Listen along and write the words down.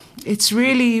It's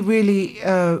really, really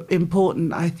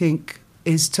important, I think,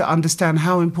 is to understand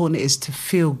how important it is to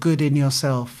feel good in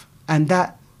yourself. And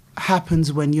that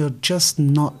happens when you're just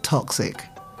not toxic.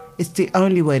 It's the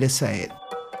only way to say it.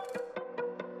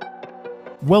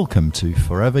 Welcome to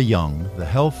Forever Young, the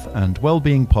health and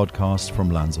well-being podcast from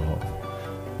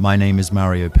Lanzerhof. My name is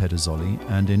Mario Pederzoli,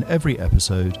 and in every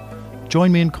episode,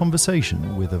 join me in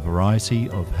conversation with a variety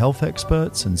of health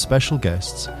experts and special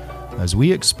guests as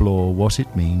we explore what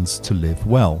it means to live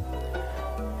well.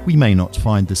 We may not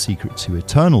find the secret to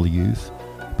eternal youth,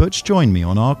 but join me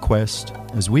on our quest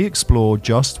as we explore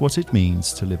just what it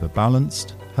means to live a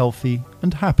balanced, healthy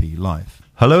and happy life.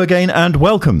 Hello again and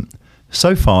welcome.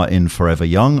 So far in Forever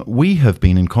Young, we have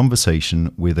been in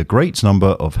conversation with a great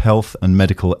number of health and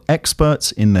medical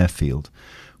experts in their field,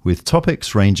 with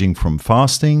topics ranging from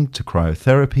fasting to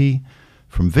cryotherapy,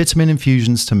 from vitamin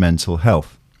infusions to mental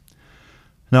health.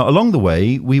 Now, along the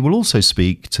way, we will also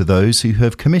speak to those who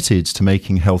have committed to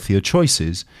making healthier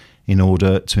choices in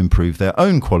order to improve their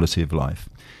own quality of life,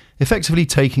 effectively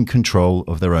taking control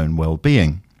of their own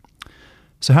well-being.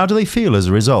 So how do they feel as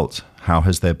a result? How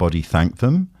has their body thanked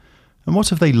them? And what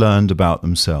have they learned about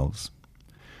themselves?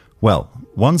 Well,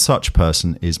 one such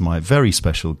person is my very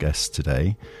special guest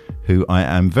today, who I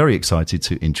am very excited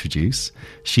to introduce.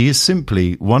 She is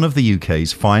simply one of the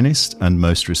UK's finest and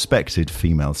most respected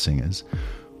female singers,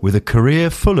 with a career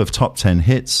full of top 10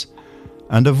 hits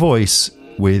and a voice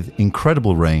with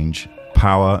incredible range,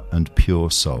 power and pure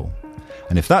soul.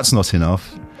 And if that's not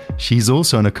enough, she's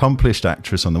also an accomplished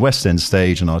actress on the West End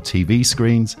stage and our TV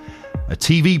screens, a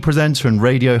TV presenter and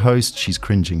radio host. She's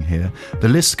cringing here. The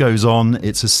list goes on.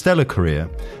 It's a stellar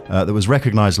career that was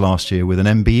recognised last year with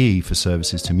an MBE for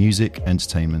services to music,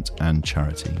 entertainment and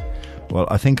charity. Well,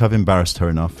 I think I've embarrassed her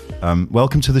enough.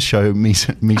 Welcome to the show,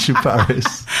 Misha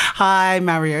Paris. Hi,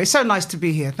 Mario. It's so nice to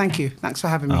be here. Thank you. Thanks for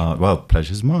having me. Well,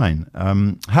 pleasure's mine.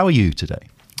 How are you today?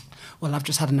 Well, I've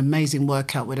just had an amazing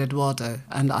workout with Eduardo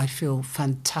and I feel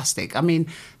fantastic. I mean,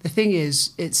 the thing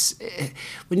is, it's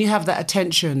when you have that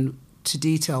attention to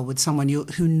detail with someone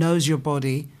who knows your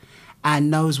body and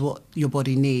knows what your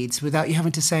body needs without you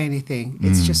having to say anything,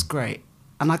 it's just great.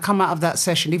 And I come out of that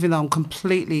session, even though I'm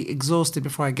completely exhausted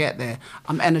before I get there,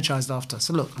 I'm energized after.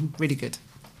 So look, I'm really good.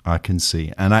 I can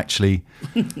see. And actually,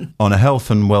 on a health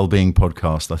and well-being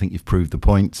podcast, I think you've proved the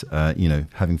point,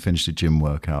 having finished a gym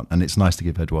workout. And it's nice to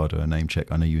give Eduardo a name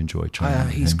check. I know you enjoy training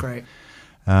with he's him. Great.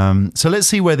 So let's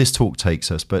see where this talk takes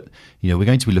us. But, we're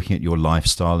going to be looking at your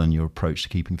lifestyle and your approach to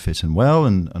keeping fit and well.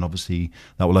 And obviously,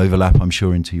 that will overlap, I'm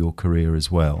sure, into your career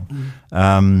as well.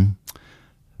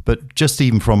 But just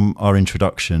even from our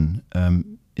introduction,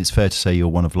 it's fair to say you're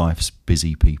one of life's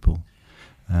busy people.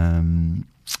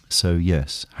 So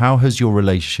yes, how has your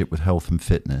relationship with health and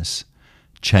fitness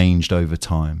changed over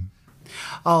time?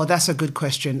 Oh, that's a good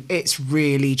question. It's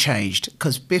really changed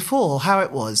because before, how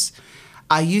it was,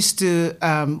 I used to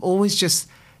always just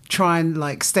try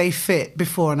and stay fit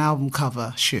before an album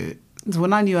cover shoot.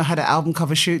 When I knew I had an album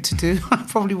cover shoot to do, I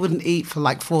probably wouldn't eat for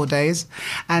 4 days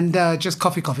and just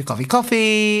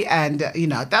coffee. And,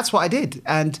 that's what I did.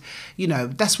 And,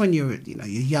 that's when you're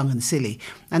young and silly.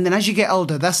 And then as you get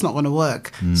older, that's not going to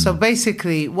work. So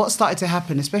basically what started to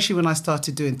happen, especially when I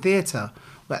started doing theatre,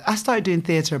 but I started doing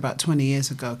theatre about 20 years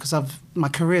ago because my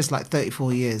career's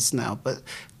 34 years now, but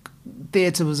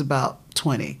theatre was about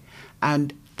 20.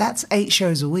 And that's 8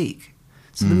 shows a week.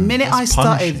 So the minute I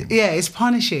started, punishing. Yeah, it's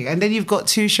punishing. And then you've got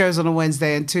 2 shows on a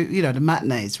Wednesday and 2, the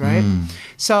matinees, right?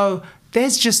 So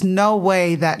there's just no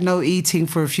way that no eating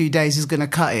for a few days is going to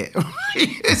cut it.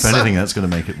 If anything, that's going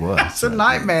to make it worse. It's a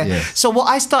nightmare. Yes. So what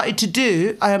I started to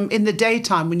do in the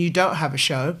daytime when you don't have a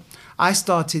show, I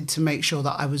started to make sure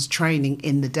that I was training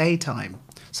in the daytime,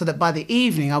 so that by the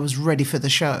evening I was ready for the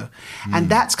show. And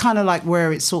that's kind of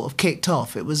where it sort of kicked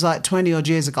off. It was 20 odd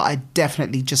years ago, I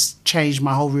definitely just changed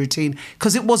my whole routine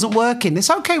because it wasn't working. It's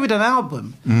okay with an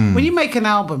album. When you make an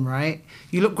album, right,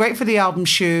 you look great for the album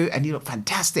shoot and you look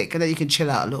fantastic and then you can chill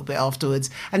out a little bit afterwards.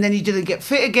 And then you didn't get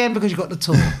fit again because you got the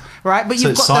tour, right? But so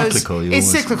you've it's got cyclical. It's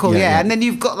cyclical, yeah. And then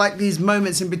you've got these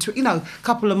moments in between, a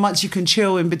couple of months you can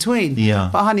chill in between. Yeah.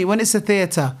 But honey, when it's a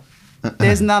theatre,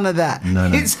 there's none of that. No.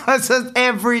 It's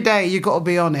every day you got to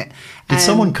be on it. Did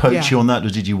someone coach you on that, or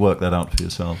did you work that out for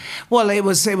yourself? Well, it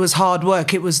was hard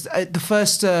work. It was the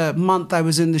first month I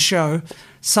was in the show.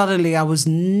 Suddenly, I was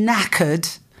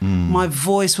knackered. My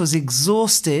voice was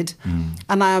exhausted,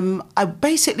 and I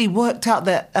basically worked out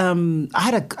that I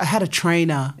had a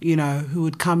trainer, who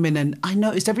would come in, and I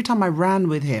noticed every time I ran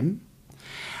with him,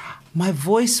 my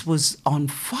voice was on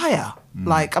fire.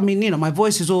 My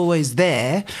voice is always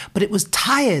there, but it was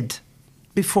tired.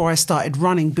 before I started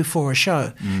running before a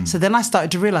show. So then I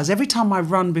started to realise every time I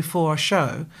run before a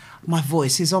show, my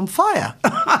voice is on fire.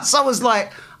 So I was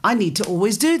like, I need to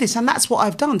always do this. And that's what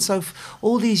I've done. So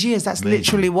all these years, that's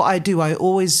literally what I do. I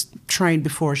always train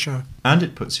before a show. And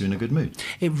it puts you in a good mood.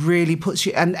 It really puts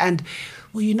you... And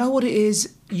well, you know what it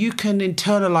is? You can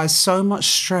internalise so much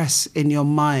stress in your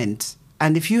mind.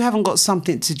 And if you haven't got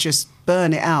something to just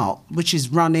burn it out, which is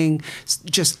running,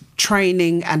 just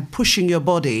training and pushing your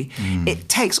body, it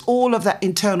takes all of that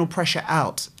internal pressure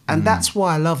out. And that's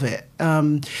why I love it.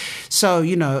 So,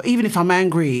 you know, even if I'm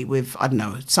angry with, I don't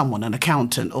know, someone, an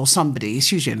accountant or somebody,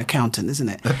 it's usually an accountant, isn't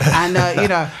it? And, you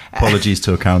know... Apologies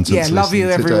to accountants. Yeah, love you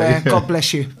everywhere. Today. God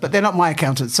bless you. But they're not my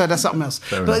accountants, so that's something else.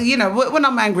 But, you know, when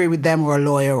I'm angry with them or a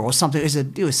lawyer or something,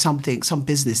 it was something, some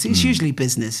business. It's usually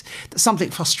business.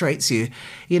 Something frustrates you.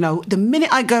 You know, the minute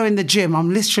I go in the gym,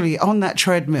 I'm literally on that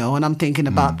treadmill and I'm thinking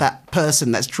about that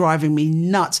person that's driving me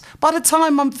nuts. By the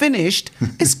time I'm finished,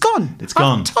 it's gone. It's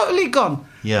gone. I'm totally gone.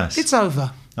 Yes. It's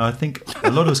over. I think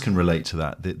a lot of us can relate to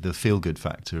that, the feel-good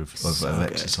factor of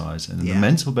exercise and the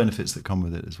mental benefits that come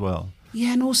with it as well.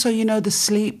 Yeah, and also, you know, the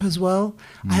sleep as well.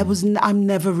 I'm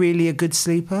never really a good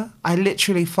sleeper. I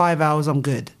literally 5 hours, I'm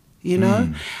good, you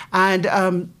know?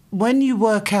 And when you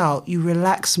work out, you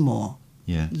relax more.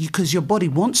 Yeah. Because your body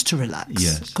wants to relax.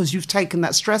 Yes. Because you've taken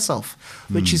that stress off,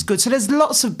 which is good. So there's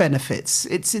lots of benefits.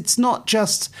 It's not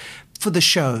just for the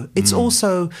show. It's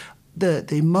also the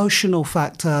emotional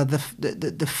factor,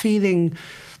 the feeling.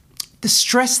 The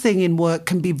stress thing in work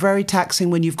can be very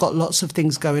taxing when you've got lots of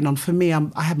things going on. For me,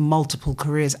 I have multiple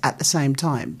careers at the same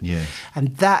time. Yes.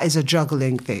 And that is a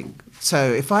juggling thing.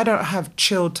 So if I don't have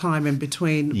chill time in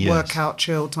between, workout,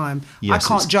 chill time, I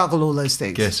can't juggle all those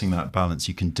things. Getting that balance.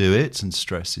 You can do it, and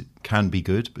stress, it can be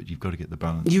good, but you've got to get the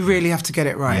balance. You really have to get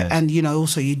it right. Yes. And, you know,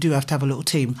 also you do have to have a little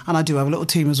team. And I do have a little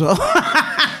team as well.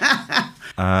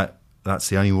 That's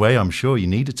the only way, I'm sure. You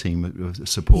need a team, a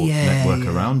support network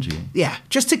around you. Yeah,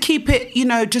 just to keep it, you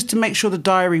know, just to make sure the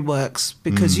diary works.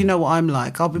 Because you know what I'm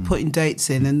like. I'll be putting dates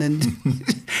in and then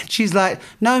she's like,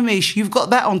 no, Mish, you've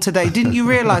got that on today. Didn't you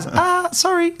realise?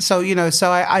 Sorry. So, you know, so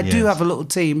I do have a little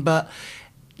team. But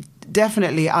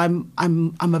definitely I'm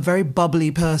a very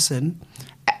bubbly person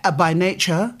by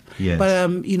nature. Yes.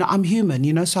 But, you know, I'm human,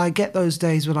 you know, so I get those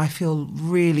days when I feel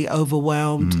really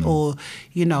overwhelmed or,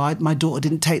 you know, my daughter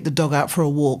didn't take the dog out for a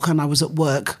walk and I was at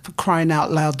work, for crying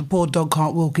out loud, the poor dog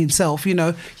can't walk himself, you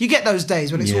know. You get those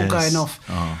days when it's all going off.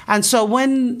 Oh. And so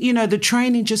when, you know, the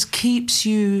training just keeps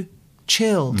you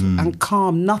chilled and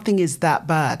calm, nothing is that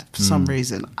bad for some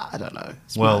reason. I don't know.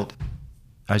 It's mad.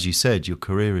 As you said, your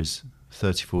career is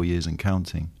 34 years and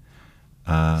counting.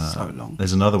 So long.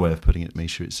 There's another way of putting it,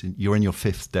 Misha. You're in your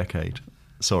 5th decade.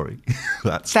 Sorry,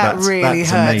 that's really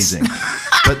hurts. Amazing.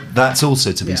 But that's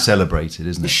also to be celebrated,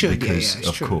 isn't it? It should, because it's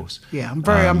of true. Course. Yeah,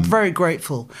 I'm very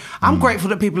grateful. I'm grateful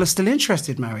that people are still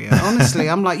interested, Mario. Honestly,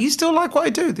 I'm like, you still like what I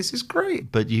do. This is great.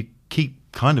 But you keep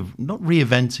kind of not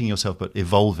reinventing yourself, but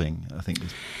evolving. I think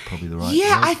is probably the right.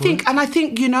 Yeah, word I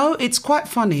think you know, it's quite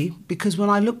funny because when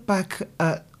I look back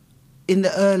at in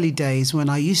the early days when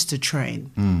I used to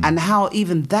train and how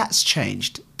even that's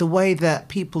changed. The way that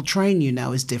people train you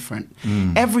now is different.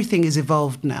 Everything is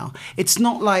evolved now. It's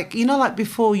not like, you know, like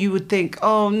before you would think,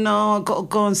 oh no, I've got to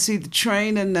go and see the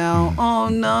trainer now. Oh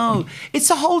no.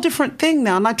 It's a whole different thing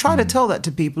now. And I try to tell that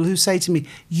to people who say to me,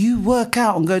 you work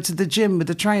out and go to the gym with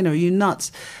the trainer, are you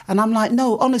nuts? And I'm like,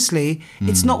 no, honestly,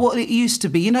 it's not what it used to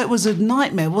be. You know, it was a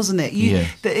nightmare, wasn't it?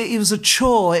 It was a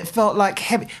chore. It felt like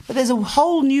heavy. But there's a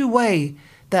whole new way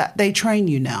that they train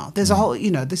you now. There's a whole, you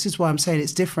know, this is why I'm saying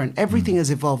it's different. Everything has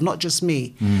evolved, not just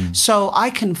me. So I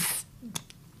can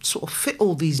sort of fit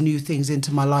all these new things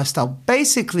into my lifestyle,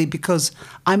 basically because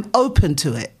I'm open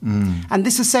to it. And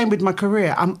this is the same with my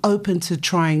career. I'm open to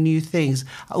trying new things.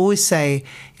 I always say,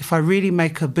 if I really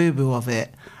make a boo-boo of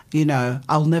it, you know,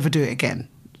 I'll never do it again,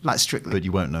 like Strictly. But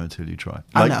you won't know until you try.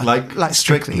 Like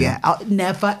Strictly, yeah.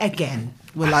 Never again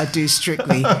will I do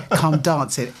Strictly Come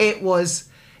Dancing.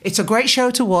 It's a great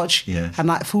show to watch. Yes. And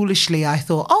like foolishly, I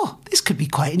thought, oh, this could be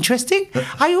quite interesting.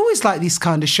 I always like this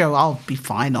kind of show. I'll be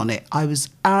fine on it. I was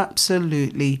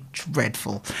absolutely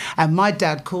dreadful. And my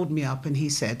dad called me up and he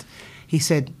said, you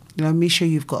know, Misha,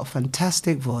 you've got a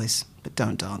fantastic voice, but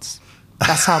don't dance.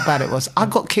 That's how bad it was. I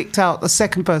got kicked out, the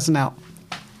second person out.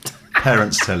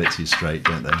 Parents tell it to you straight,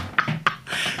 don't they?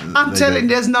 I'm telling you,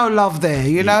 there's no love there,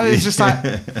 you know? It's just like,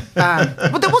 bam.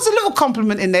 But there was a little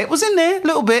compliment in there. It was in there, a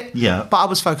little bit. Yeah. But I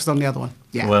was focused on the other one.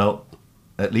 Yeah. Well,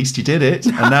 at least you did it.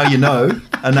 And now you know.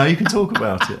 And now you can talk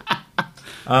about it.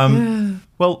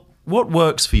 Well, what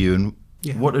works for you and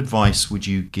Yeah. What advice would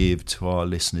you give to our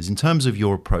listeners in terms of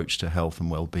your approach to health and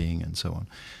well-being and so on?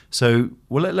 So,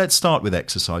 well, let's start with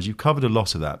exercise. You've covered a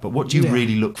lot of that, but what do you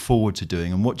really look forward to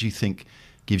doing, and what do you think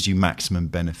gives you maximum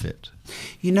benefit?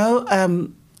 You know,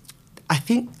 I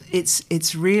think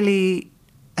it's really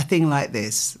a thing like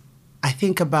this. I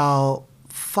think about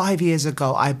 5 years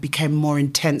ago, I became more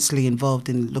intensely involved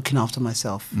in looking after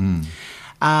myself.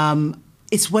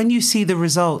 It's when you see the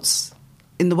results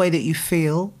in the way that you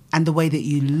feel and the way that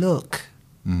you look.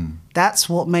 That's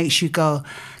what makes you go,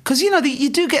 because, you know, you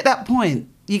do get that point.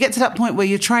 You get to that point where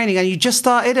you're training and you just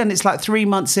started and it's like 3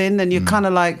 months in and you're kind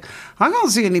of like, I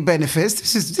can't see any benefits.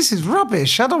 This is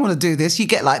rubbish. I don't want to do this. You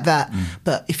get like that.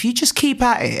 But if you just keep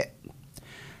at it,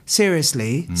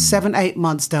 seriously, 7-8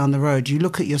 months down the road, you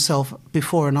look at yourself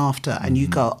before and after and you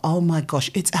go, oh my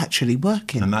gosh, it's actually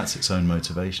working. And that's its own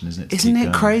motivation, isn't it? Isn't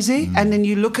it crazy? And then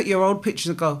you look at your old pictures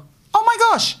and go, oh my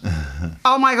gosh,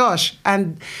 oh my gosh.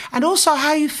 And also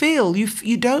how you feel.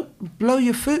 You don't blow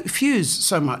your fuse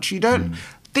so much. You don't,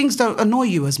 things don't annoy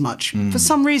you as much. For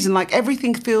some reason, like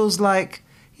everything feels like,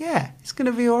 yeah, it's going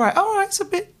to be all right. All right, it's a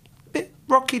bit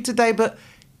rocky today, but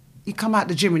you come out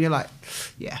the gym and you're like,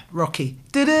 yeah, rocky.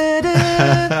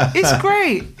 Da-da-da. It's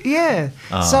great, yeah.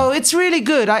 So it's really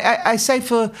good. I say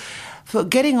for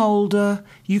getting older,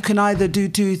 you can either do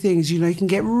two things. You know, you can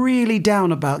get really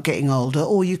down about getting older,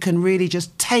 or you can really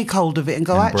just take hold of it and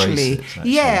go, actually,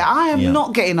 yeah, I am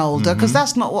not getting older, because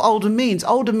that's not what older means.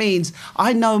 Older means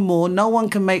I know more. No one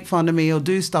can make fun of me or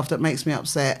do stuff that makes me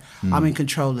upset. I'm in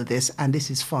control of this, and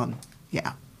this is fun.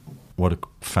 Yeah. What a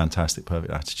fantastic,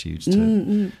 perfect attitude to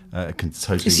can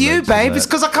totally. It's you, babe. It's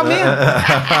because I come here.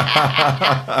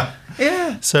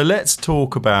 Yeah. So let's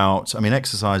talk about, I mean,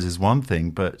 exercise is one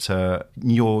thing, but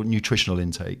your nutritional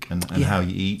intake and how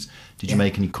you eat. Did you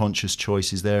make any conscious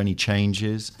choices there, any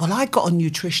changes? Well, I got a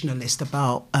nutritionalist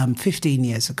about 15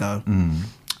 years ago.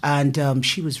 And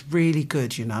she was really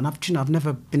good, you know. And I've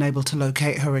never been able to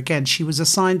locate her again. She was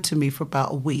assigned to me for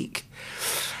about a week.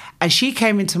 And she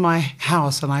came into my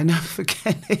house, and I never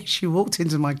forget it. She walked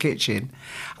into my kitchen.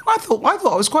 And I thought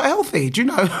I was quite healthy, do you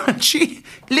know? And she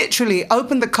literally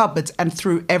opened the cupboards and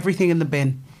threw everything in the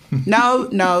bin. No.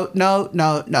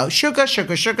 Sugar.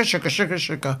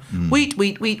 Wheat.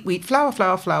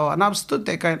 Flour. And I was stood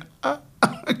there going,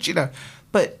 you know.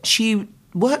 But she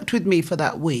worked with me for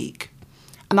that week,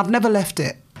 and I've never left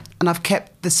it. And I've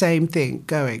kept the same thing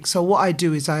going. So what I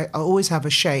do is I always have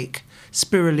a shake.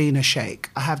 Spirulina shake.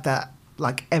 I have that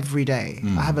like every day.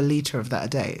 I have a litre of that a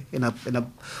day in a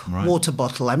water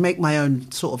bottle. I make my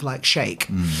own sort of like shake.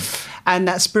 And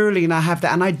that spirulina, I have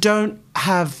that. And I don't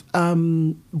have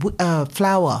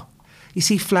flour. You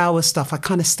see, flour stuff, I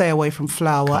kind of stay away from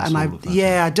flour. And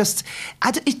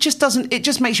it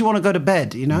just makes you want to go to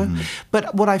bed, you know?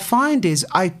 But what I find is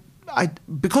I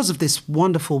because of this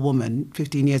wonderful woman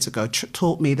 15 years ago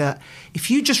taught me that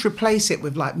if you just replace it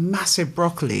with like massive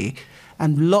broccoli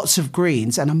and lots of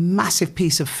greens and a massive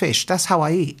piece of fish, that's how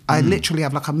I eat. I literally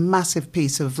have like a massive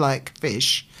piece of like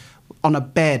fish on a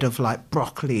bed of like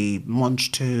broccoli,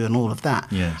 mange tout and all of that.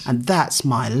 Yes. And that's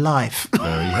my life.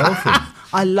 Very healthy.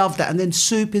 I love that. And then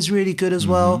soup is really good as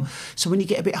well. So when you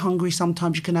get a bit hungry,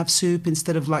 sometimes you can have soup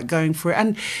instead of like going for it.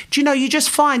 And do you know, you just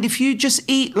find if you just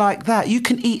eat like that, you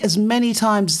can eat as many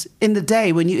times in the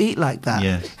day when you eat like that.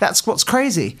 Yes. That's what's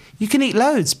crazy. You can eat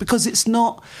loads because it's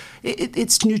not,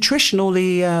 it's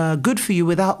nutritionally good for you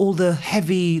without all the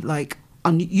heavy, like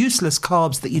useless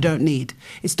carbs that you don't need.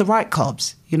 It's the right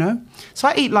carbs, you know? So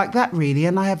I eat like that really,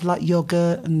 and I have like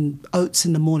yogurt and oats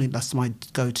in the morning. That's my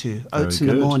go-to. Oats in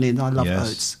the morning. I love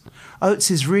oats.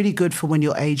 Oats is really good for when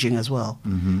you're aging as well.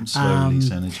 Slowly release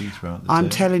energy throughout the day.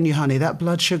 I'm telling you, honey, that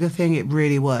blood sugar thing, it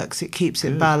really works. It keeps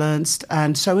it balanced.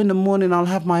 And so in the morning, I'll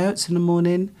have my oats in the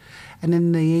morning, and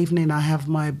in the evening, I have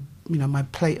my my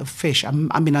plate of fish. I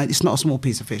mean, it's not a small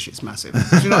piece of fish, it's massive. Do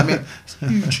you know what I mean? It's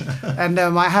huge. And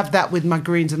I have that with my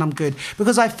greens and I'm good.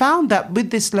 Because I found that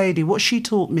with this lady, what she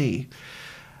taught me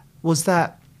was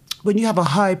that when you have a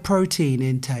high protein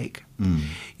intake,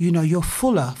 you're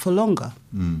fuller for longer.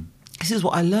 This is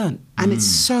what I learned. And it's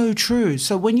so true.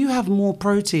 So when you have more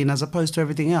protein as opposed to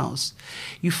everything else,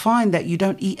 you find that you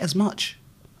don't eat as much.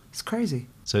 It's crazy.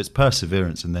 So it's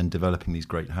perseverance and then developing these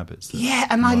great habits. Yeah,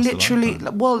 and I literally,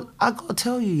 I got to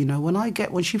tell you,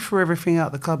 when she threw everything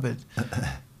out the cupboard,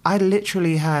 I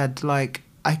literally had I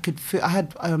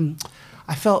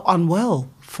felt unwell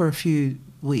for a few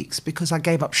weeks because I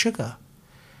gave up sugar.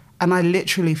 And I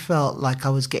literally felt like I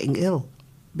was getting ill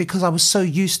because I was so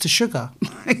used to sugar.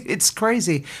 It's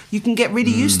crazy. You can get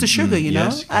really used to sugar, you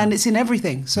know, and it's in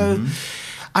everything. So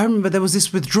I remember there was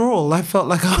this withdrawal. I felt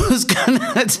like I was going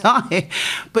to die.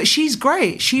 But she's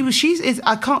great.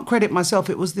 I can't credit myself.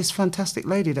 It was this fantastic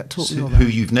lady that taught me all that. Who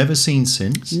you've never seen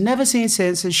since? Never seen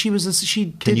since. And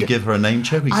Can you give her a name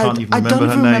check? We can't even remember her name. I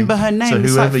don't remember her name. So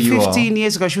whoever it's you like are. 15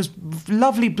 years ago. She was a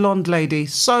lovely blonde lady.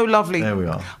 So lovely. There we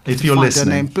are. If you're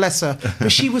listening. Her name, bless her.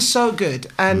 But she was so good.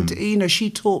 And, she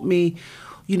taught me,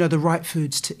 the right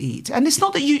foods to eat. And it's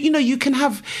not that you can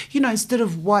have, instead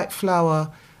of white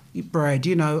flour bread,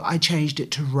 I changed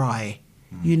it to rye.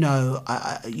 These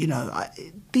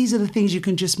are the things you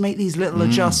can just make these little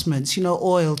adjustments.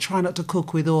 Oil, try not to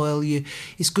cook with oil.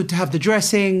 It's good to have the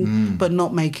dressing, but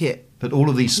not make it. But all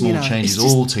of these small changes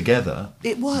all together,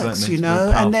 it works,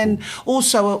 And then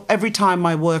also every time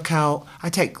I work out, I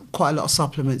take quite a lot of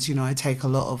supplements. I take a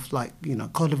lot of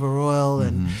cod liver oil,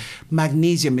 and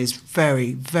magnesium is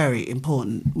very, very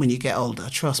important when you get older.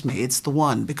 Trust me, it's the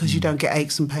one, because you don't get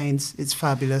aches and pains. It's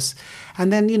fabulous.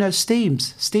 And then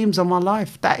steams are my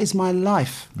life. That is my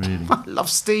life. Really? I love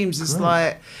steams. It's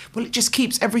it just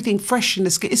keeps everything fresh in the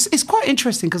skin. It's quite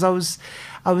interesting, because I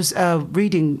was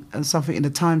reading something in the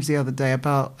Times the other day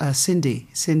about Cindy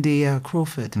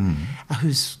Crawford,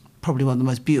 who's probably one of the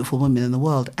most beautiful women in the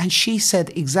world. And she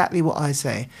said exactly what I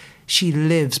say. She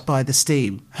lives by the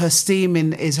steam. Her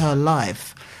steaming is her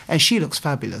life. And she looks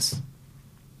fabulous.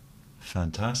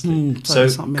 Fantastic. So,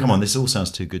 come on, this all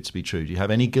sounds too good to be true. Do you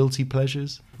have any guilty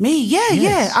pleasures? Me?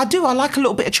 Yeah, I do. I like a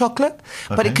little bit of chocolate.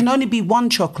 Okay. But it can only be one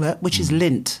chocolate, which is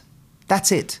Lindt. That's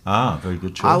it. Ah, very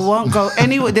good choice. I won't go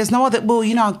anywhere. There's no other. Well,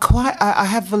 I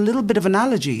have a little bit of an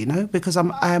allergy, because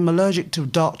I am allergic to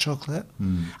dark chocolate.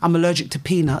 I'm allergic to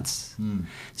peanuts.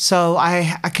 So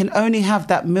I can only have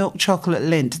that milk chocolate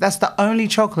Lindt. That's the only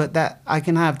chocolate that I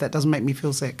can have that doesn't make me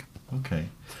feel sick. Okay.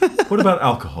 What about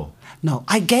alcohol? No,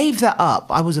 I gave that up.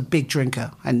 I was a big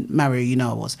drinker, and Mario,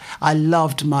 I was. I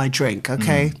loved my drink.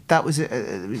 Okay, that was it.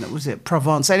 Was it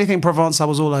Provence? Anything Provence, I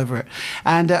was all over it,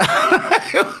 and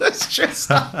it was just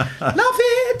love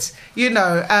it.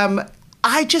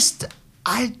 I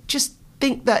just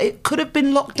think that it could have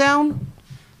been lockdown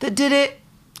that did it.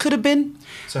 Could have been.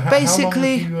 So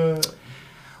basically, how long have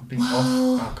you been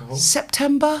off alcohol?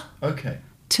 September. Okay.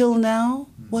 Till now.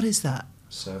 What is that?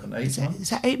 7, 8 months? Is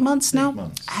that 8 months now? 8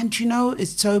 months. And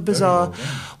it's so bizarre.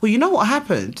 Well, you know what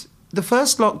happened? The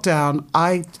first lockdown,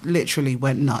 I literally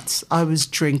went nuts. I was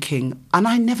drinking, and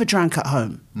I never drank at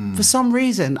home. For some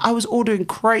reason, I was ordering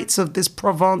crates of this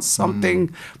Provence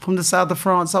something from the south of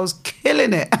France. I was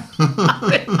killing it.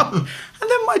 And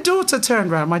then my daughter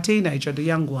turned around, my teenager, the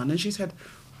young one, and she said,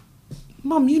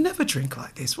 "Mum, you never drink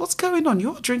like this. What's going on?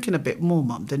 You're drinking a bit more,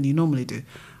 Mum, than you normally do."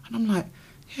 And I'm like,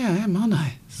 "Yeah, I am, aren't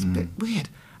I? It's a bit weird."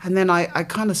 And then I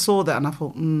kind of saw that, and I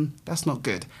thought, that's not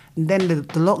good. And then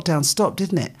the lockdown stopped,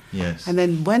 didn't it? Yes. And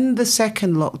then when the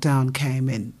second lockdown came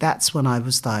in, that's when I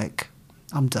was like,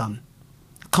 I'm done.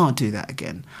 I can't do that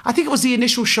again. I think it was the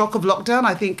initial shock of lockdown.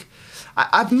 I think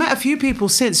I've met a few people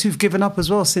since who've given up as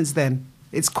well since then.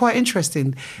 It's quite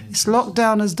interesting. This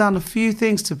lockdown has done a few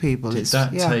things to people.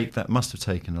 That must have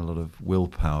taken a lot of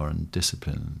willpower and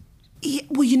discipline. Yeah,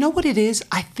 well, you know what it is?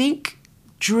 I think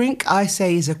drink, I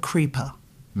say, is a creeper.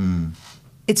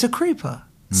 It's a creeper.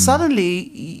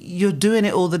 Suddenly, you're doing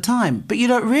it all the time, but you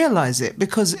don't realise it,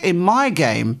 because in my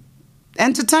game,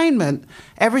 entertainment,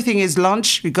 everything is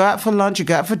lunch. You go out for lunch, you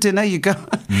go out for dinner, you go...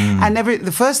 and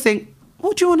the first thing,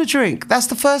 what do you want to drink? That's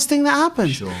the first thing that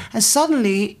happens. Sure. And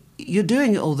suddenly, you're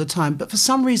doing it all the time. But for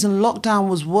some reason, lockdown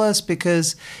was worse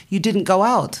because you didn't go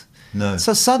out. No.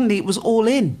 So suddenly it was all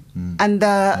in. And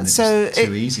so was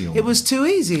too easy. It was too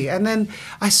easy. And then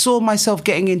I saw myself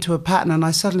getting into a pattern, and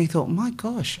I suddenly thought, my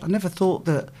gosh, I never thought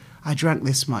that I drank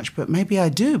this much, but maybe I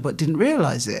do, but didn't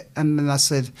realise it. And then I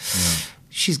said,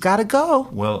 she's got to go.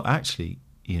 Well, actually,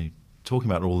 talking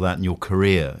about all that in your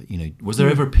career, was there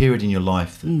ever a period in your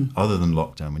life that, other than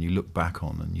lockdown, when you look back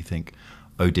on and you think,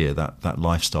 oh dear, that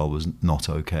lifestyle was not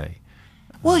okay?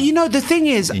 Well, the thing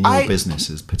is, in your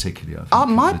businesses particularly, I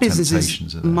think my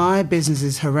business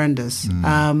is horrendous.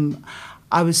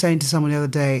 I was saying to someone the other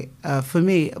day, for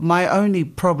me, my only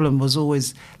problem was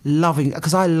always loving,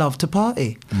 because I love to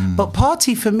party. But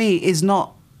party for me is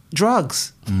not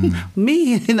drugs.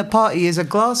 Me in a party is a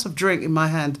glass of drink in my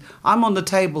hand. I'm on the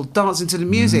table dancing to the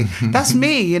music. That's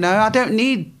me,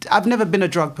 I've never been a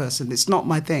drug person. It's not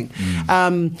my thing.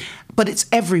 But it's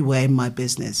everywhere in my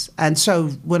business. And so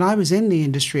when I was in the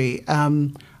industry,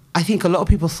 I think a lot of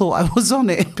people thought I was on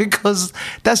it, because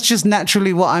that's just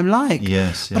naturally what I'm like.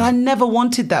 Yes. Yeah. But I never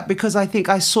wanted that, because I think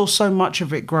I saw so much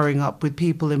of it growing up with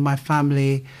people in my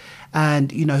family.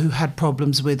 and, you know, who had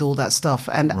problems with all that stuff.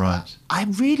 And Right. I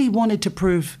really wanted to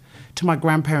prove to my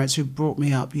grandparents who brought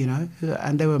me up, you know,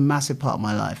 and they were a massive part of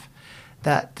my life,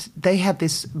 that they had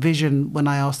this vision when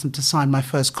I asked them to sign my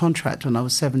first contract when I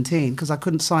was 17, because I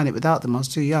couldn't sign it without them. I was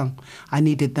too young. I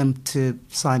needed them to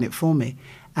sign it for me.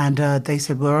 And they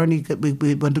said,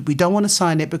 we don't want to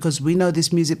sign it because we know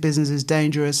this music business is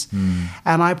dangerous.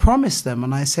 And I promised them,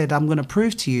 and I said, I'm going to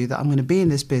prove to you that I'm going to be in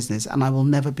this business and I will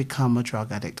never become a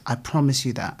drug addict. I promise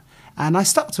you that. And I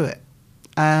stuck to it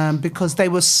because they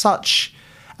were such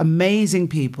amazing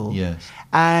people. Yes.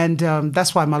 And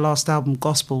that's why my last album,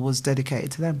 Gospel, was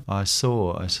dedicated to them. I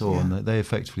saw, Yeah. and they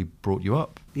effectively brought you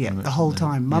up. Yeah, the whole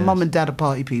time. My Yes. mum and dad are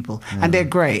party people, and they're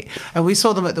great. And we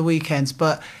saw them at the weekends,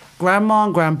 but Grandma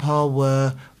and Grandpa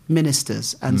were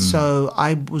ministers. And so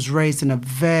I was raised in a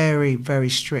very, very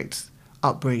strict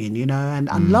upbringing, you know, and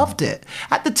I loved it.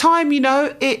 At the time, you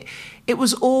know, it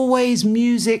was always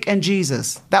music and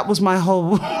Jesus. That was my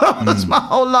whole my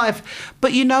whole life.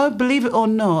 But, you know, believe it or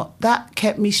not, that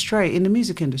kept me straight in the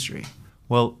music industry.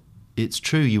 Well, it's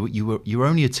true. You were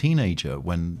only a teenager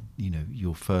when, you know,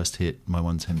 your first hit, My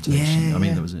One Temptation. Yeah, I mean,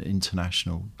 yeah. there was an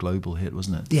international, global hit,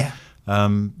 wasn't it? Yeah.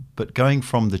 But going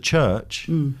from the church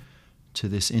to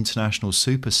this international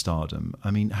superstardom,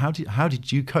 I mean, how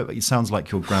did you cope? It sounds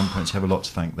like your grandparents, you have a lot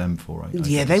to thank them for, right?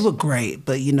 Yeah, they were great,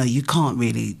 but you know, you can't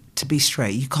really, to be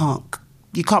straight, you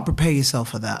can't prepare yourself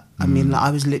for that. I mean, I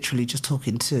was literally just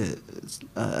talking to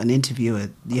an interviewer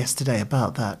yesterday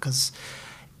about that because,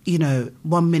 you know,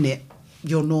 1 minute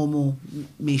you're normal,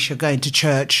 Misha, going to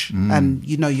church and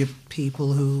you know your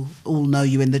people who all know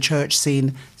you in the church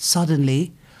scene.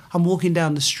 Suddenly, I'm walking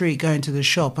down the street going to the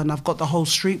shop and I've got the whole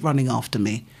street running after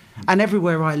me. And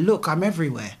everywhere I look, I'm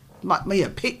everywhere.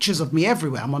 Pictures of me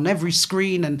everywhere. I'm on every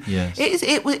screen. And Yes.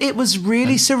 it was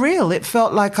really surreal. It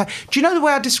felt like, do you know the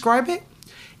way I describe it?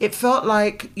 It felt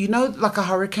like, you know, like a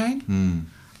hurricane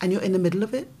and you're in the middle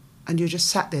of it and you're just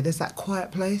sat there. There's that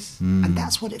quiet place. And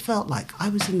that's what it felt like. I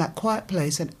was in that quiet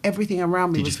place and everything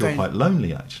around me Did you was feel going quite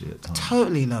lonely, actually, at times?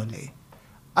 totally lonely.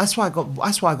 That's why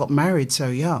I got married so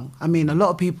young. I mean, a lot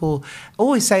of people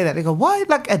always say that. They go, why,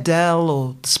 like Adele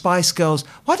or the Spice Girls,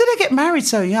 why did they get married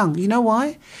so young? You know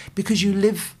why? Because you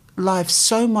live life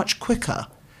so much quicker.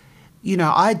 You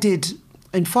know, I did,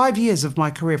 in 5 years of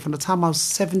my career, from the time I was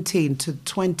 17 to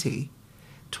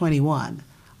 21,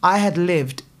 I had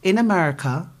lived in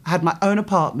America, had my own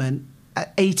apartment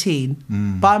at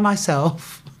 18 by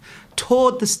myself,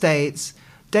 toured the States,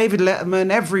 David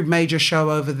Letterman, every major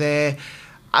show over there.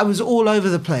 I was all over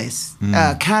the place.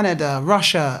 Canada,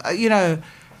 Russia, you know,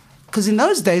 because in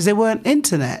those days there weren't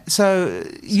internet. So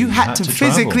you had to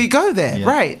physically go there,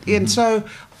 right? And so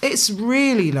it's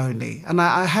really lonely. And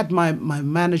I had my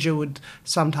manager would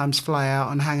sometimes fly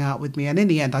out and hang out with me. And in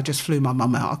the end, I just flew my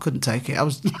mum out. I couldn't take it. I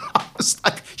was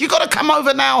like, you got to come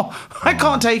over now. I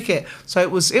can't take it. So it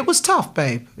was tough,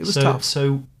 babe. It was tough.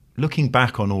 So looking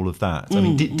back on all of that, I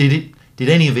mean, did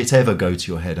any of it ever go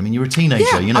to your head? I mean, you're a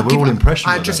teenager. You know, we're all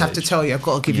impressionable. I just have to tell you, I've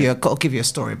got to give you a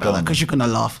story about that because you're going to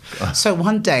laugh. So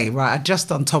one day, right, I'd just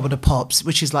done Top of the Pops,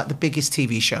 which is like the biggest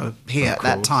TV show here at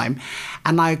that time,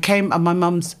 and I came and my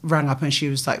mum's rang up and she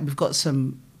was like, "We've got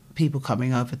some people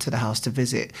coming over to the house to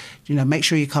visit. You know, make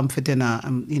sure you come for dinner."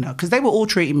 And you know, because they were all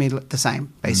treating me the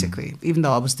same, basically, even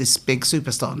though I was this big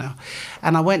superstar now.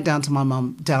 And I went down to my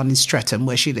mum down in Streatham,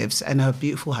 where she lives, in her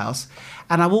beautiful house.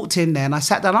 And I walked in there and I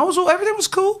sat down. Everything was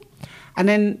cool. And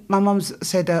then my mum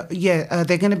said, they're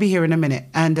going to be here in a minute.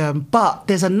 And but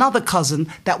there's another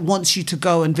cousin that wants you to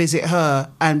go and visit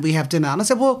her and we have dinner. And I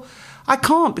said, well, I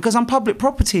can't because I'm public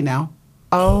property now.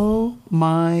 Oh,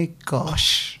 my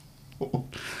gosh.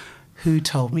 Who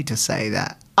told me to say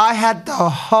that? I had the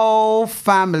whole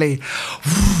family.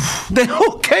 They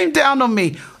all came down on me.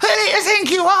 Who do you think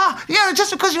you are? You know,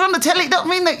 just because you're on the telly don't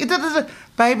mean that you did.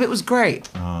 Babe, it was great.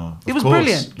 It was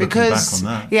brilliant because,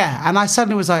 and I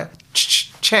suddenly was like,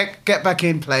 check, get back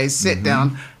in place, sit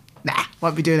down. Nah,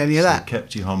 won't be doing any of that. It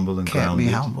kept you humble and grounded. Kept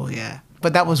me humble, yeah.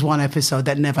 But that was one episode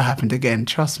that never happened again,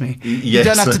 trust me. Yes. You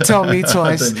don't have to tell me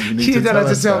twice. You don't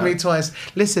have to tell me that. twice.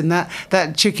 Listen,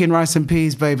 that chicken, rice and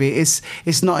peas, baby,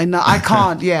 it's not enough. I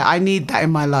can't, I need that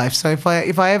in my life. So if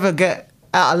I ever get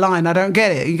out of line, I don't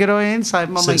get it. You get what I mean?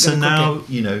 So now,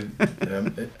 you know,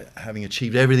 having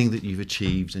achieved everything that you've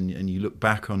achieved and you look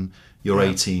back on your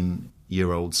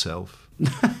 18-year-old self,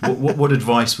 what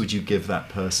advice would you give that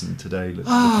person today looking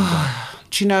back?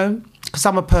 Do you know, because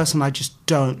I'm a person, I just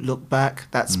don't look back.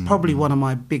 That's probably one of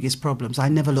my biggest problems. I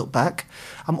never look back.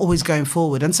 I'm always going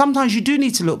forward. And sometimes you do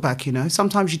need to look back, you know.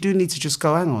 Sometimes you do need to just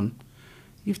go, hang on.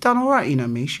 you've done all right,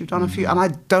 Mish. You've done a few. And I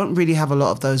don't really have a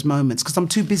lot of those moments because I'm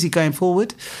too busy going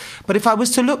forward. But if I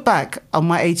was to look back on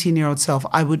my 18-year-old self,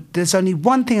 there's only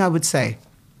one thing I would say.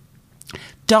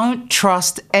 Don't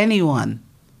trust anyone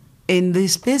in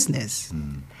this business.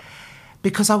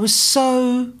 Because I was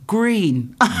so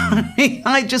green.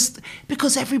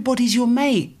 Because everybody's your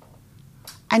mate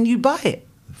and you buy it.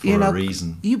 For a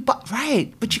reason.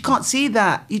 Right, but you can't see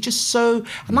that. You're just so...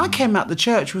 And I came out the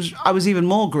church, I was even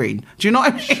more green. Do you know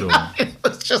what I mean? Sure. It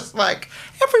was just like,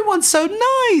 everyone's so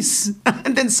nice.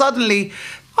 And then suddenly,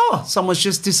 someone's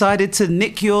just decided to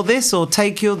nick your this or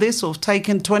take your this or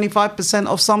taken 25%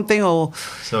 of something or...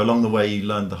 So along the way, you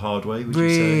learned the hard way, would you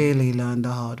say? Really learned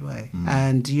the hard way.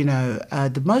 And,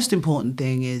 the most important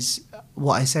thing is,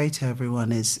 what I say to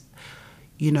everyone is,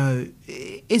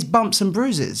 it's bumps and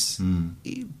bruises,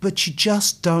 but you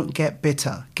just don't get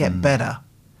bitter, get better.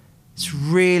 It's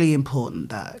really important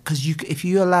because if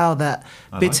you allow that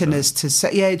bitterness to say,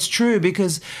 it's true,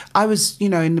 because I was,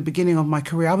 in the beginning of my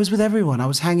career, I was with everyone. I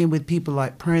was hanging with people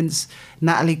like Prince,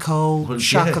 Natalie Cole,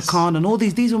 Shaka Khan, and all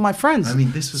these were my friends. I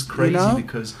mean, this was crazy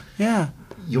because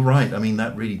you're right. I mean,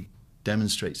 that really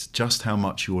demonstrates just how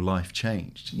much your life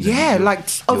changed.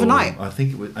 Overnight. I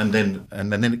think it was, and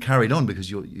then it carried on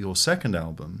because your second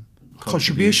album,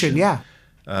 Contribution,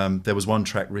 there was one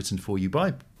track written for you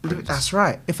by Prince. That's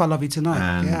right. If I Love You Tonight,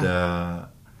 and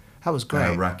that was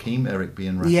great. Rakim, Eric B.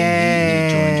 and Rakim. Yeah,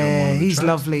 he joined you on one of the he's tracks.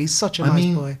 lovely. He's such a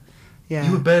nice boy. Yeah,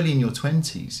 you were barely in your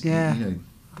 20s. Yeah.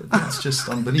 That's just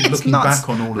unbelievable. Looking back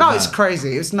on all of that. No, it's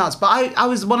crazy. It's nuts. But I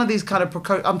was one of these kind of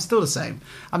I'm still the same.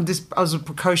 I was a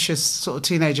precocious sort of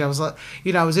teenager. I was like,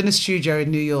 I was in a studio in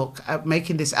New York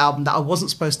making this album that I wasn't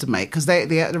supposed to make because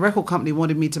the record company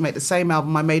wanted me to make the same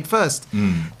album I made first.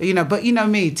 But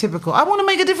me, typical. I want to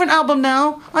make a different album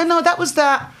now. I know that was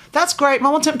that. That's great. My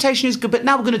One Temptation is good, but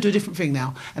now we're going to do a different thing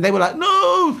now. And they were like,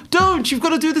 no, don't. You've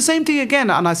got to do the same thing again.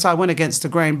 And I went against the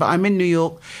grain. But I'm in New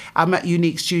York. I'm at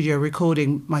Unique Studio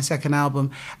recording my second album.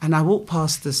 And I walk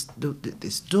past this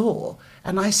door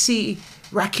and I see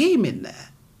Rakim in there.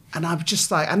 And I'm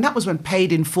just like, and that was when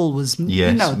Paid in Full was,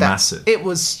 massive. It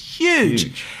was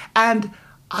huge. And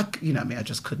I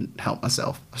just couldn't help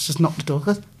myself. I just knocked the door and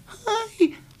goes,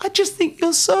 hi. I just think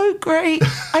you're so great.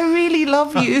 I really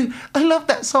love you. I love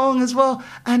that song as well.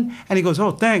 And he goes,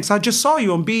 oh, thanks. I just saw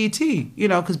you on BET,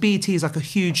 because BET is like a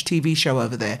huge TV show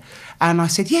over there. And I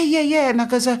said, yeah. And I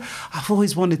goes, I've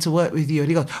always wanted to work with you. And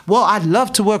he goes, well, I'd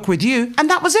love to work with you. And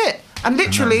that was it. And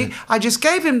literally, I just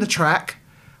gave him the track.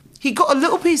 He got a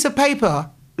little piece of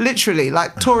paper, literally,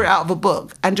 like tore it out of a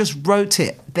book and just wrote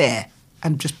it there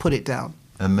and just put it down.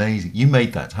 Amazing. You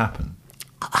made that happen.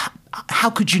 How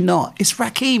could you not? It's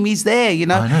Rakim, he's there, I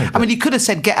know. I mean, he could have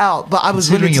said get out, but I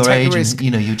was willing to take a risk.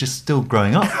 And, you're just still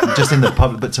growing up, just in the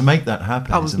public, but to make that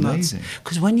happen is amazing.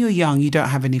 Because when you're young, you don't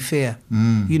have any fear.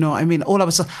 You know what I mean? All of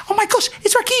a sudden, oh my gosh,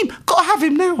 it's Rakim, got to have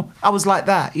him now. I was like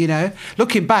that,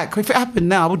 Looking back, if it happened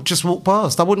now, I would just walk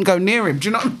past. I wouldn't go near him, do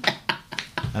you know what I mean?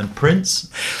 And Prince?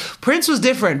 Prince was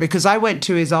different because I went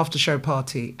to his after-show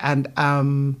party and...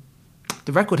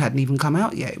 the record hadn't even come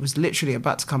out yet. It was literally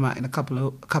about to come out in a couple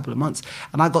of months.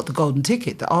 And I got the golden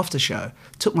ticket, the after show.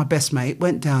 Took my best mate,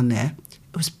 went down there.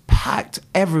 It was packed.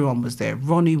 Everyone was there.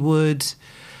 Ronnie Wood,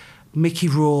 Mickey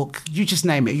Rourke, you just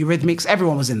name it. Eurythmics,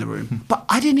 everyone was in the room. But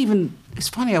it's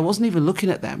funny, I wasn't even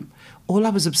looking at them. All I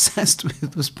was obsessed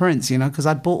with was Prince, because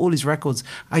I'd bought all his records.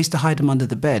 I used to hide them under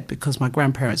the bed because my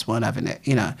grandparents weren't having it,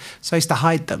 So I used to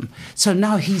hide them. So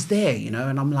now he's there,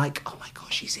 and I'm like, oh my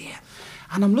gosh, he's here.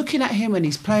 And I'm looking at him and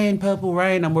he's playing Purple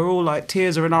Rain and we're all like,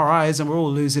 tears are in our eyes and we're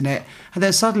all losing it. And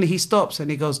then suddenly he stops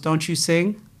and he goes, don't you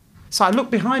sing? So I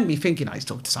look behind me thinking, he's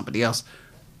talking to somebody else.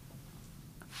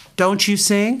 Don't you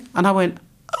sing? And I went,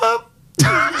 oh.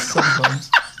 Sometimes.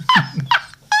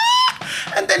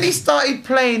 And then he started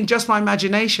playing Just My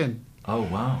Imagination. Oh,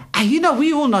 wow. And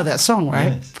we all know that song,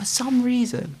 right? Yes. For some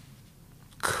reason,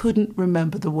 couldn't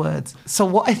remember the words.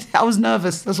 So I was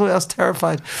nervous. That's why I was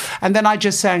terrified. And then I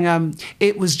just sang,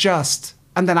 It Was Just.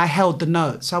 And then I held the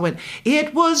note. So I went,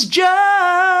 it was just.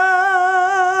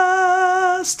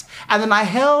 And then I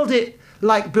held it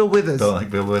like Bill Withers.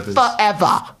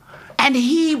 Forever. And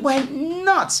he went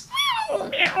nuts.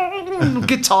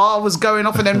 Guitar was going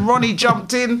off and then Ronnie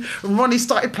jumped in and Ronnie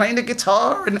started playing the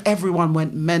guitar and everyone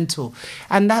went mental.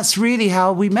 And that's really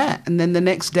how we met. And then the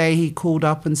next day he called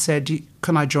up and said,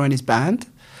 can I join his band?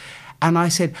 And I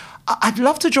said, I'd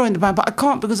love to join the band, but I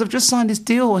can't because I've just signed this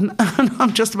deal and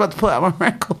I'm just about to put out my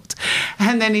record.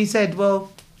 And then he said,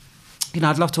 well,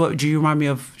 I'd love to work with you. You remind me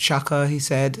of Shaka, he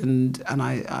said. And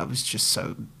I was just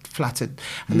so flattered.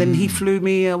 And then he flew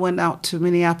me, I went out to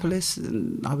Minneapolis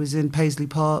and I was in Paisley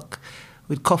Park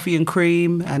with coffee and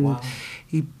cream, and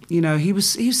he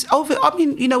was over. I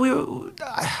mean,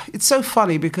 it's so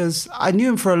funny because I knew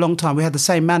him for a long time. We had the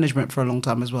same management for a long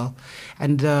time as well,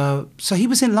 and so he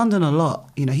was in London a lot.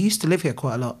 He used to live here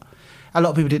quite a lot. A lot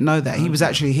of people didn't know that. He was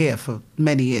actually here for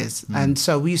many years, and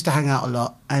so we used to hang out a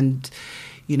lot. And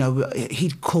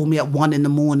he'd call me at 1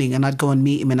 a.m, and I'd go and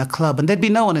meet him in a club, and there'd be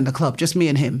no one in the club, just me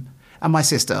and him. And my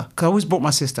sister, because I always brought my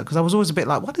sister, because I was always a bit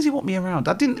like, why does he want me around?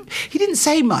 He didn't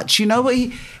say much, but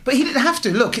he didn't have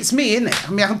to. Look, it's me, innit?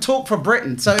 I mean, I can talk for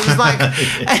Britain, so it was like,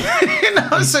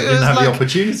 so it was like the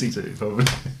opportunity to, probably.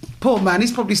 Poor man,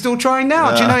 he's probably still trying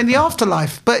now, in the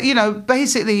afterlife. But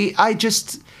basically, I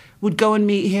just would go and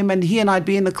meet him, and he and I'd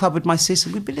be in the club with my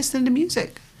sister. We'd be listening to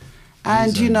music,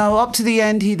 and up to the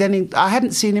end, I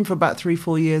hadn't seen him for about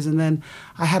 3-4 years, and then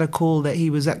I had a call that he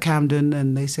was at Camden,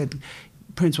 and they said,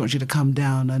 Prince wants you to come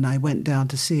down, and I went down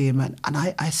to see him, and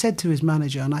I said to his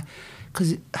manager,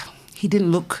 because he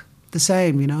didn't look the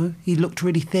same, he looked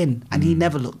really thin, and he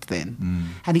never looked thin,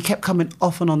 and he kept coming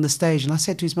off and on the stage, and I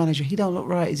said to his manager, he don't look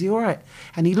right, is he all right?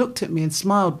 And he looked at me and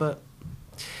smiled, but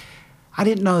I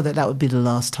didn't know that would be the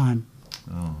last time.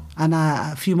 Oh. And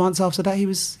a few months after that, he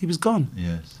was gone.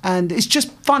 Yes. And it's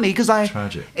just funny because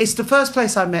Tragic. It's the first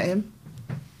place I met him,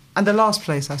 and the last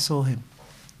place I saw him.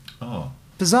 Oh.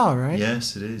 Bizarre, right?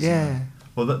 Yes, it is. Yeah.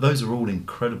 Well, those are all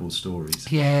incredible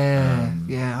stories. Yeah,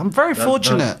 I'm very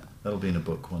fortunate. That'll be in a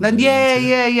book one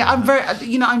day. Yeah. I'm very,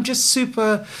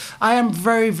 I am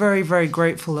very, very, very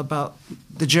grateful about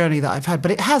the journey that I've had,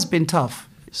 but it has been tough.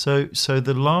 So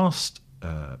the last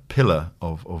pillar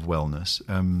of wellness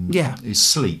is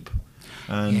sleep.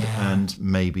 And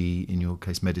maybe in your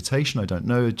case meditation, I don't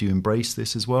know. Do you embrace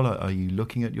this as well? Are you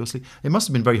looking at your sleep? It must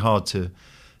have been very hard to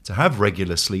have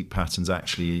regular sleep patterns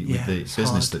actually with the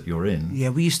business that you're in. Yeah,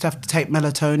 we used to have to take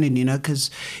melatonin,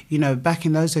 because, back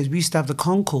in those days, we used to have the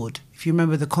Concorde. If you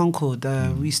remember the Concorde,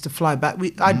 we used to fly back.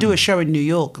 I'd do a show in New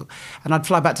York, and I'd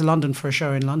fly back to London for a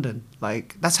show in London.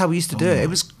 Like, that's how we used to do it. It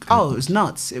was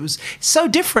nuts. It was so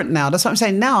different now. That's what I'm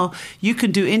saying. Now, you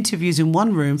can do interviews in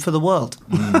one room for the world.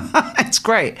 It's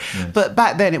great. Yes. But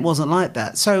back then, it wasn't like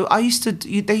that. So they used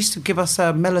to give us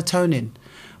melatonin,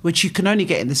 which you can only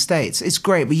get in the States. It's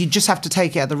great, but you just have to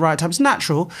take it at the right time. It's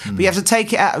natural, but you have to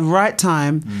take it at the right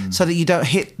time so that you don't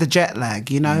hit the jet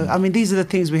lag, I mean, these are the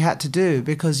things we had to do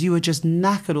because you were just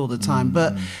knackered all the time.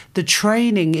 But the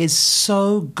training is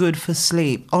so good for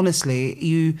sleep.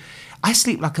 Honestly, I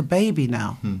sleep like a baby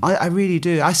now. I really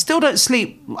do. I still don't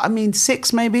sleep,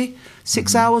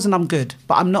 6 hours and I'm good.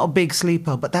 But I'm not a big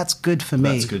sleeper, but that's good for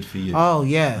me. That's good for you. Oh,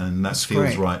 yeah. And that feels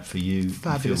great. Right for you.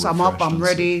 Fabulous. I'm up, I'm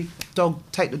ready.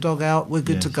 Take the dog out. We're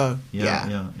good to go.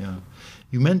 Yeah.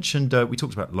 You mentioned, we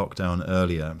talked about lockdown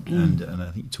earlier, and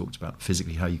I think you talked about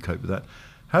physically how you cope with that.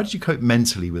 How did you cope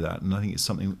mentally with that? And I think it's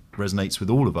something that resonates with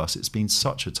all of us. It's been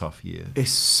such a tough year.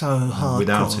 It's so hard.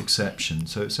 Without exception.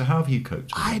 So how have you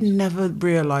coped with it? I never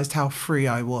realised how free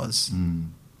I was.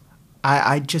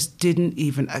 I just didn't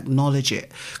even acknowledge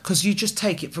it because you just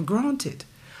take it for granted.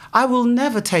 I will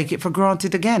never take it for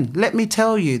granted again. Let me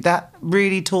tell you, that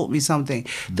really taught me something.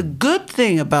 The good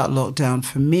thing about lockdown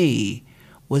for me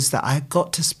was that I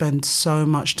got to spend so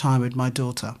much time with my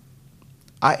daughter.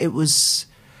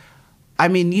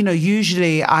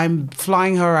 Usually I'm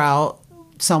flying her out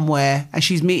somewhere and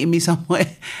she's meeting me somewhere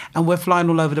and we're flying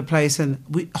all over the place, and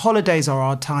holidays are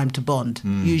our time to bond,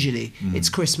 usually. It's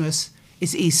Christmas,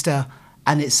 it's Easter,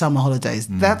 and it's summer holidays.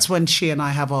 That's when she and I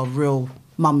have our real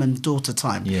mum and daughter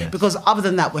time. Yes. Because other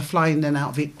than that, we're flying in and out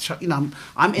of it. I'm in and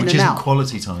out. Which isn't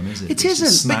quality time, is it? It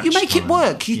isn't, but you make it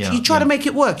work. You try to make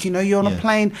it work. You're on a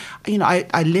plane.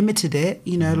 I limited it,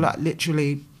 like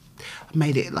literally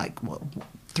made it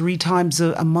 3 times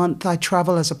a month I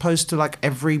travel as opposed to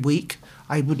every week.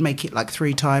 I would make it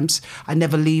 3 times. I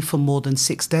never leave for more than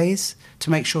 6 days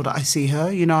to make sure that I see her.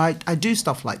 I do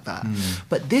stuff like that.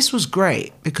 But this was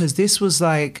great because this was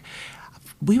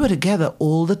we were together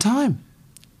all the time.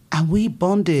 And we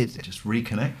bonded. Just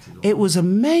reconnected. It was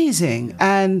amazing. Yeah.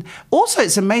 And also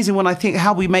it's amazing when I think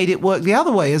how we made it work the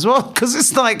other way as well. Because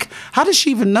it's how does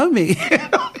she even know me?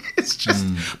 It's just...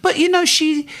 But,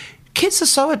 kids are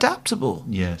so adaptable.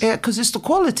 Yes. Yeah, because it's the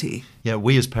quality. Yeah,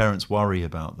 we as parents worry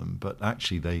about them, but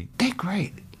actually they're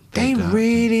great. They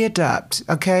really adapt,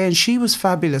 okay? And she was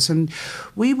fabulous. And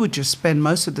we would just spend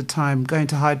most of the time going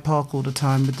to Hyde Park all the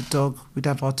time with the dog. We'd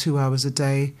have our 2 hours a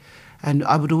day. And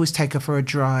I would always take her for a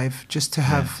drive just to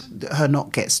have her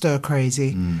not get stir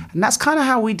crazy. And that's kind of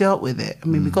how we dealt with it. I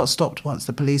mean, we got stopped once.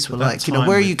 The police were like,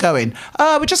 where are you going?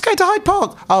 We're just going to Hyde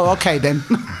Park. Oh, okay then.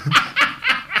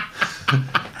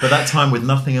 But that time with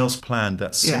nothing else planned,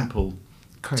 that simple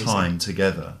Crazy. time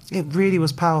together. It really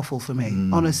was powerful for me,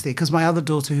 honestly, because my other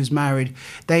daughter who's married,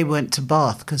 they went to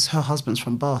Bath because her husband's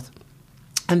from Bath.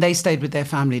 And they stayed with their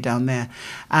family down there.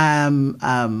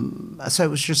 So it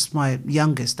was just my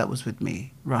youngest that was with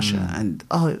me, Russia. And,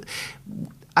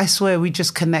 I swear we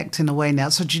just connect in a way now.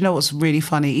 So do you know what's really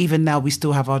funny? Even now we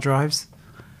still have our drives.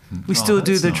 We still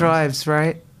do the drives,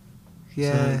 right?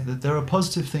 Yeah. So there are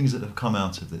positive things that have come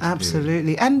out of this.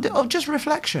 Absolutely. And just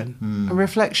reflection.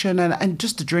 Reflection and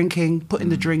just the drinking, putting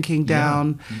the drinking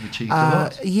down. Yeah, you've achieved a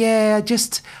lot. Yeah,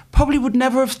 just probably would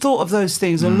never have thought of those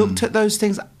things or looked at those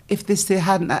things. If this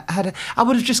hadn't had I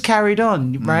would have just carried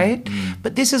on, right?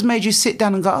 But this has made you sit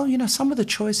down and go, oh, you know, some of the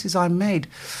choices I made,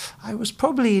 I was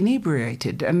probably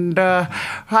inebriated. And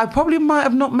I probably might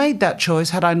have not made that choice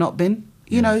had I not been.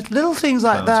 You know, little things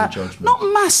like that. Not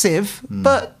massive,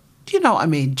 but... You know what I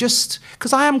mean? Just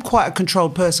because I am quite a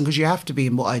controlled person, because you have to be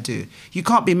in what I do. You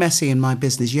can't be messy in my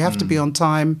business. You have to be on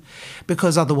time,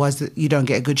 because otherwise you don't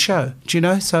get a good show. Do you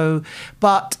know? So,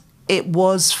 but it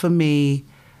was for me,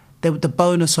 the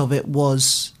bonus of it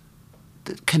was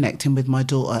connecting with my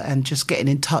daughter and just getting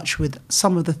in touch with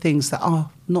some of the things that are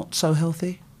not so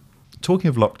healthy. Talking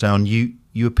of lockdown,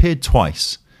 you appeared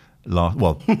twice.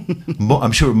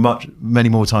 I'm sure many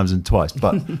more times than twice,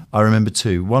 but I remember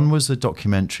two. One was a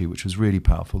documentary which was really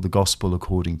powerful, The Gospel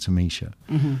According to Misha.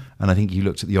 And I think you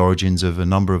looked at the origins of a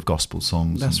number of gospel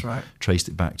songs. That's right. Traced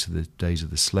it back to the days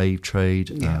of the slave trade,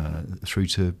 through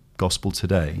to gospel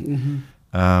today.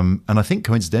 And I think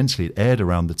coincidentally it aired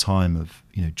around the time of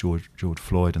George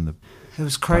Floyd and the... It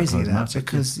was crazy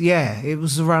because it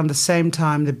was around the same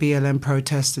time the BLM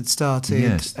protest had started.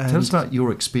 Yes, tell us about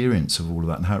your experience of all of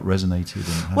that and how it resonated.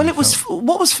 And how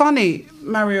what was funny,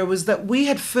 Mario, was that we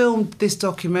had filmed this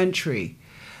documentary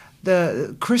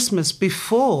the Christmas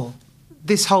before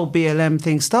this whole BLM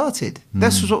thing started.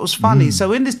 This was what was funny.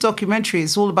 So in this documentary,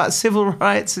 it's all about civil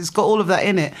rights. It's got all of that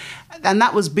in it, and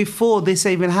that was before this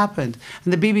even happened.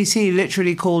 And the BBC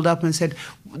literally called up and said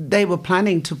they were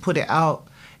planning to put it out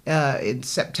in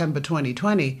September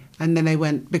 2020, and then they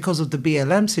went, because of the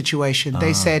BLM situation,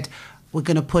 they said, we're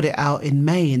going to put it out in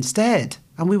May instead.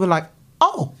 And we were like,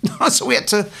 oh. So we had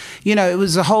to, it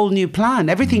was a whole new plan.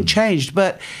 Everything changed,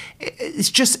 but it's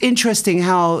just interesting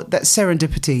how that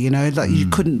serendipity, like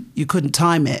you couldn't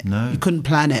time it. No. You couldn't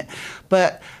plan it.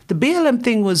 But the BLM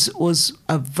thing was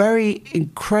a very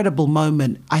incredible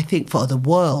moment, I think, for the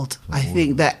world. I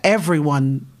think that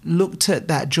everyone looked at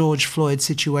that George Floyd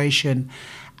situation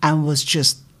and was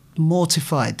just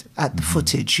mortified at the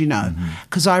footage,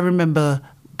 because I remember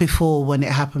before when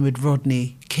it happened with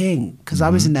Rodney King, because I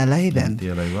was in LA then.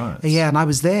 The LA riots. Yeah, and I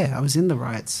was there. I was in the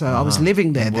riots, so I was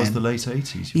living there then. It was the late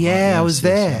 80s. Yeah, I was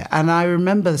there. And I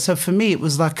remember, so for me it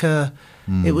was like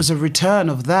it was a return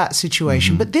of that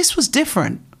situation. But this was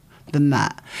different than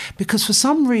that, because for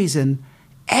some reason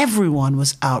everyone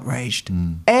was outraged.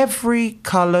 Every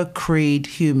color, creed,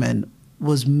 human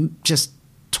was just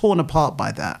torn apart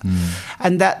by that.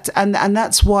 And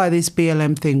that's why this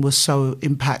BLM thing was so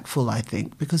impactful, I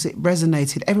think, because it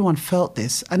resonated. Everyone felt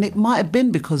this, and it might have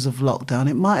been because of lockdown.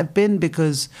 It might have been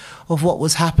because of what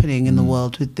was happening in the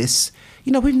world with this.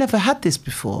 We've never had this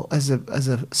before as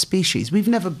a species. We've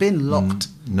never been locked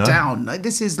down.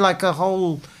 This is like a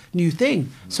whole new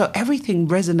thing. So everything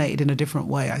resonated in a different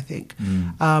way, I think.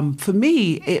 For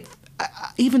me,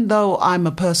 even though I'm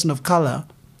a person of color,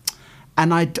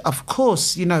 and of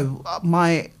course,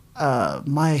 my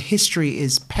history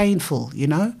is painful,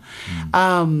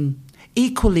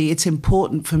 Equally, it's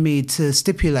important for me to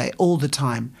stipulate all the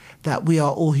time that we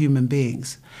are all human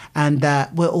beings and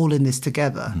that we're all in this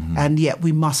together. And yet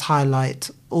we must highlight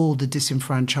all the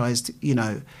disenfranchised,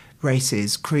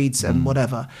 races, creeds and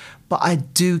whatever. But I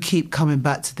do keep coming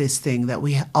back to this thing that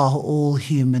we are all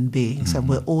human beings and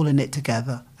we're all in it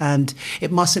together. And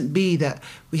it mustn't be that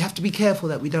we have to be careful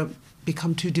that we don't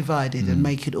become too divided and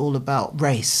make it all about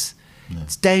race.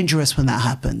 It's dangerous when that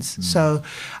happens. So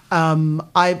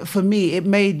for me, it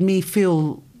made me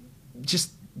feel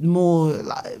just more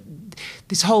like,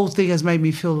 this whole thing has made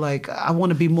me feel like I want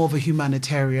to be more of a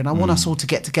humanitarian. I want us all to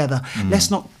get together.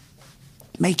 Let's not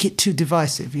make it too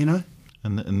divisive,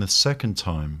 And the second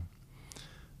time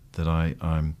that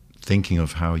I'm thinking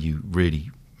of how you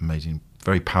really made a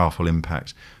very powerful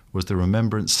impact was the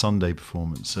Remembrance Sunday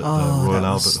performance at the Royal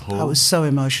Albert Hall. I was so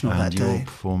emotional that day. And your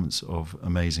performance of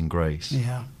Amazing Grace,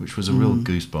 which was a real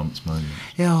goosebumps moment.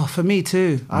 Yeah, for me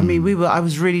too. I mean, I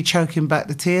was really choking back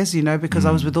the tears, because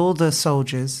I was with all the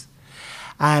soldiers.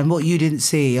 And what you didn't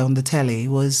see on the telly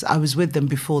was I was with them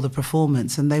before the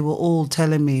performance, and they were all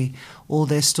telling me all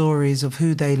their stories of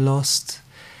who they lost.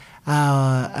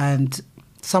 And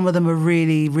Some of them are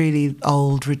really, really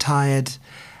old, retired.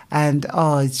 And,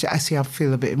 actually, I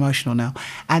feel a bit emotional now.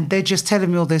 And they're just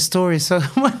telling me all their stories. So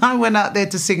when I went out there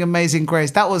to sing Amazing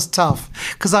Grace, that was tough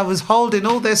because I was holding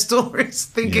all their stories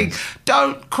thinking,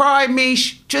 don't cry,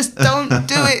 Mish, just don't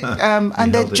do it.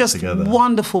 And they're just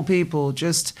wonderful people.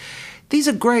 These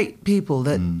are great people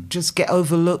that just get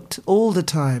overlooked all the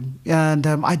time. And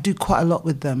I do quite a lot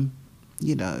with them,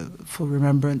 for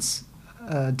Remembrance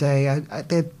Day.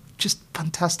 They're just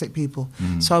fantastic people.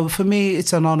 So for me,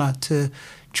 it's an honour to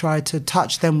try to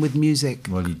touch them with music.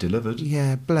 Well, you delivered.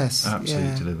 Yeah, bless.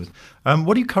 Absolutely delivered.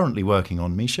 What are you currently working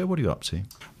on, Misha? What are you up to?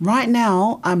 Right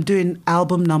now, I'm doing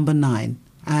album number 9.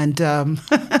 And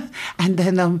and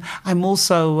then I'm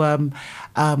also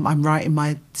I'm writing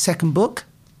my second book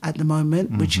at the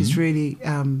moment, which is really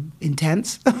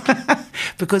intense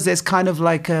because there's kind of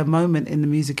like a moment in the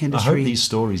music industry. I hope these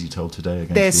stories you told today are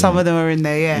there's some of them are in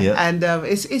there, yeah. And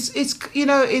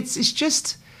it's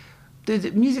just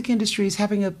the music industry is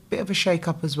having a bit of a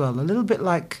shake-up as well, a little bit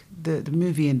like the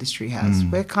movie industry has.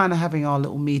 We're kind of having our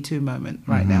little Me Too moment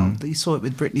right now. You saw it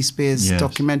with Britney Spears'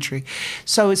 documentary.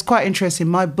 So it's quite interesting.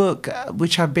 My book,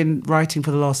 which I've been writing for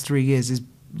the last 3 years, is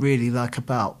really like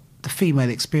about the female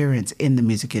experience in the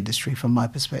music industry from my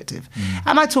perspective.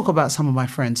 And I talk about some of my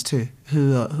friends too,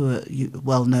 who are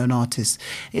well-known artists.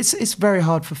 It's very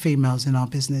hard for females in our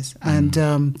business. And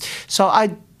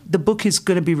the book is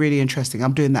going to be really interesting.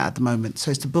 I'm doing that at the moment. So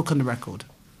it's the book and the record.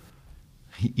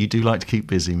 You do like to keep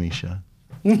busy, Misha.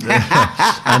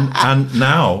 and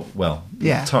now,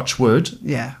 touch wood.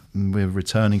 Yeah. We're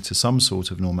returning to some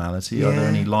sort of normality. Yeah. Are there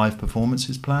any live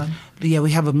performances planned? Yeah,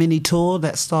 we have a mini tour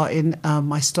that's starting.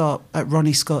 I start at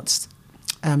Ronnie Scott's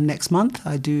next month.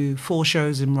 I do 4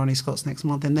 shows in Ronnie Scott's next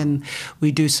month. And then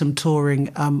we do some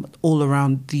touring all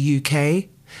around the UK,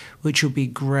 which will be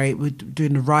great. We're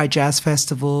doing the Rye Jazz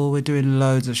Festival. We're doing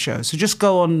loads of shows. So just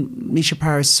go on Misha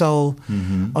Paris Soul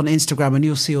on Instagram and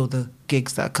you'll see all the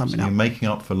gigs that are coming up. You're making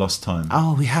up for lost time.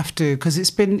 Oh, we have to, because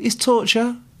it's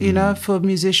torture, for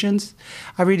musicians.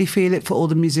 I really feel it for all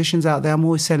the musicians out there. I'm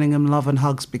always sending them love and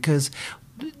hugs because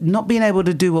not being able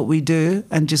to do what we do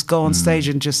and just go on stage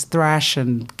and just thrash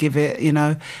and give it,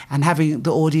 and having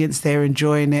the audience there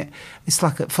enjoying it, it's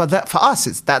like for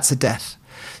us, that's a death.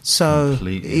 So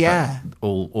completely.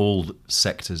 All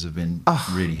sectors have been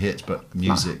really hit, but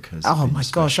music has. Oh my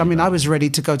gosh! I mean, I was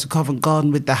ready to go to Covent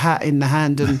Garden with the hat in the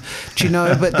hand, and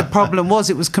but the problem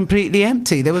was it was completely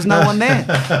empty. There was no one there,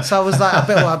 so I was like,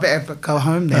 I better go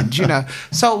home then.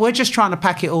 So we're just trying to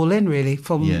pack it all in, really,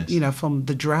 from from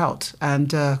the drought, and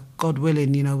God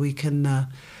willing, we can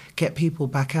get people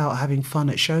back out having fun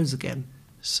at shows again.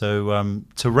 So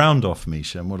to round off,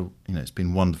 Misha, and it's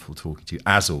been wonderful talking to you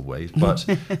as always. But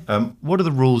what are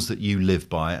the rules that you live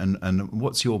by, and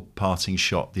what's your parting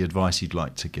shot? The advice you'd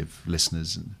like to give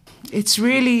listeners? It's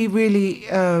really, really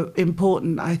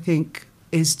important. I think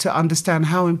is to understand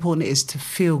how important it is to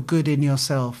feel good in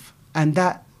yourself, and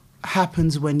that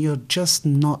happens when you're just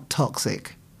not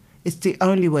toxic. It's the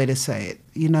only way to say it,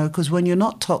 because when you're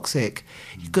not toxic,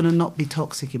 you're going to not be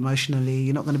toxic emotionally.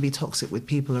 You're not going to be toxic with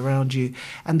people around you.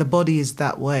 And the body is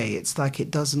that way. It's like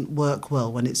it doesn't work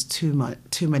well when it's too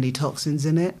many toxins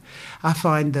in it. I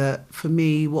find that for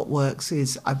me, what works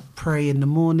is I pray in the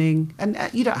morning. And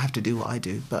you don't have to do what I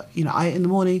do. But, in the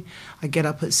morning, I get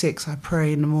up at 6, I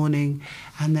pray in the morning.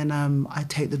 And then I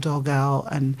take the dog out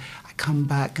and I come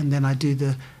back and then I do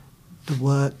the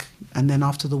work, and then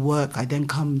after the work I then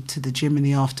come to the gym in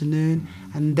the afternoon,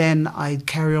 and then I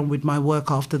carry on with my work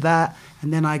after that,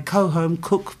 and then I go home,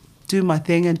 cook, do my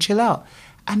thing and chill out,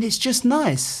 and it's just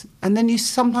nice. And then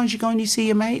sometimes you go and you see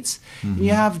your mates and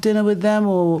you have dinner with them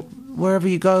or wherever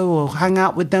you go or hang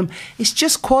out with them. It's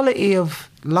just quality of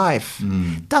life.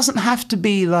 It doesn't have to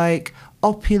be like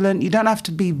opulent, you don't have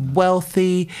to be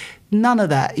wealthy, none of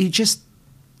that.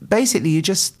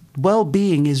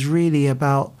 Well-being is really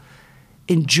about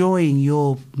enjoying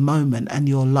your moment and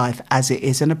your life as it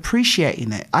is and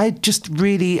appreciating it. I just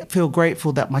really feel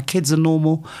grateful that my kids are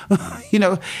normal.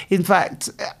 In fact,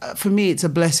 for me, it's a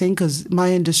blessing because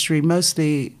my industry,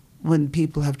 mostly when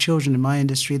people have children in my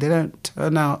industry, they don't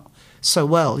turn out so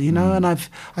well, and I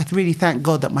really thank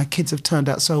God that my kids have turned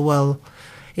out so well.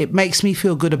 It makes me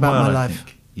feel good about my life,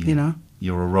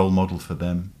 You're a role model for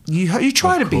them. You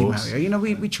try to be, Mario.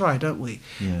 We try, don't we?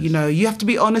 Yes. You have to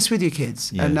be honest with your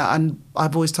kids. Yes. And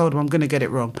I've always told them I'm going to get it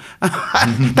wrong.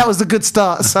 That was a good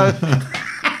start, so...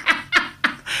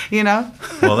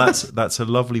 Well, that's a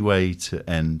lovely way to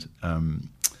end.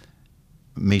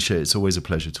 Misha, it's always a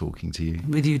pleasure talking to you.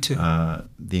 With you too.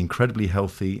 The incredibly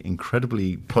healthy,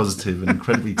 incredibly positive, and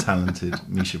incredibly talented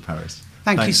Misha Paris.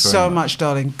 Thank you so much,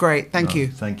 darling. Great. Thank you.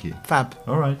 Thank you. Fab.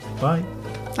 All right. Bye.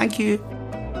 Thank you.